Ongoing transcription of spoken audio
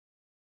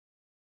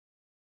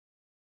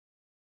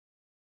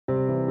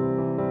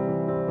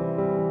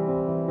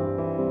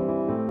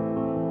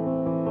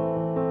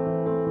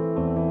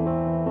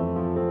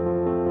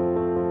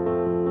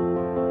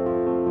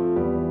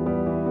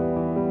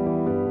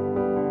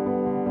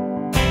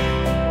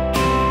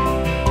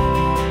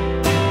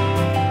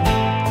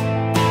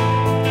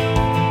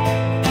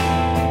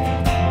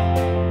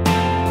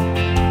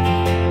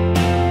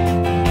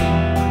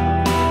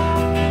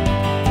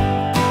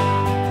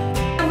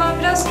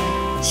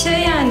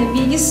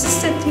bilgisiz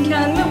hissettim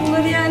kendimi.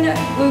 Bunları yani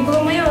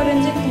uygulamayı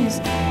öğrenecek miyiz?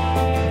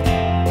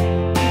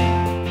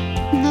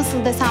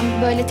 Nasıl desem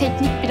böyle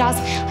teknik biraz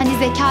hani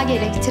zeka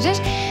gerektirir.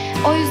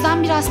 O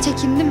yüzden biraz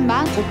çekindim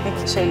ben.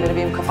 Teknik şeyleri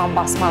benim kafam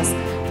basmaz.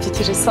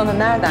 Fikri sana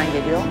nereden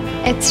geliyor?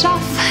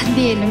 Etraf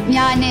diyelim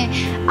yani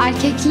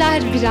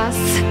erkekler biraz.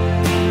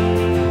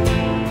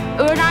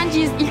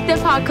 Öğrenciyiz, ilk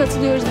defa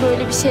katılıyoruz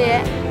böyle bir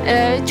şeye.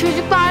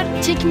 Çocuklar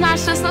çekimler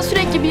sırasında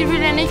sürekli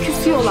birbirlerine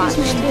küsüyorlar.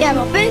 Ya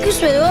bak ben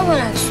küsmedim ama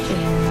bana küstü.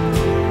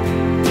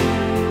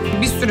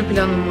 Bir sürü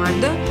planım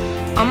vardı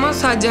ama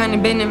sadece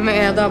hani benim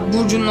ya da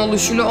Burcu'nun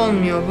oluşuyla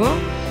olmuyor bu.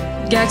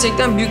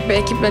 Gerçekten büyük bir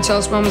ekiple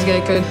çalışmamız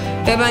gerekiyor.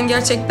 Ve ben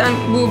gerçekten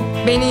bu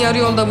beni yarı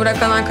yolda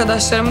bırakan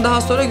arkadaşlarımı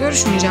daha sonra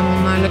görüşmeyeceğim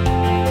onlarla.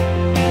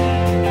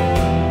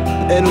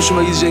 En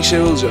hoşuma gidecek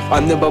şey olacak.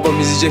 Anne babam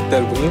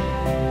izleyecekler bunu.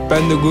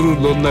 Ben de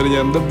gururla onların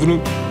yanında bunu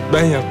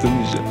ben yaptım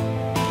diyeceğim.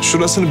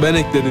 Şurasını ben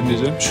ekledim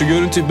diyeceğim. Şu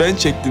görüntüyü ben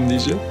çektim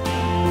diyeceğim.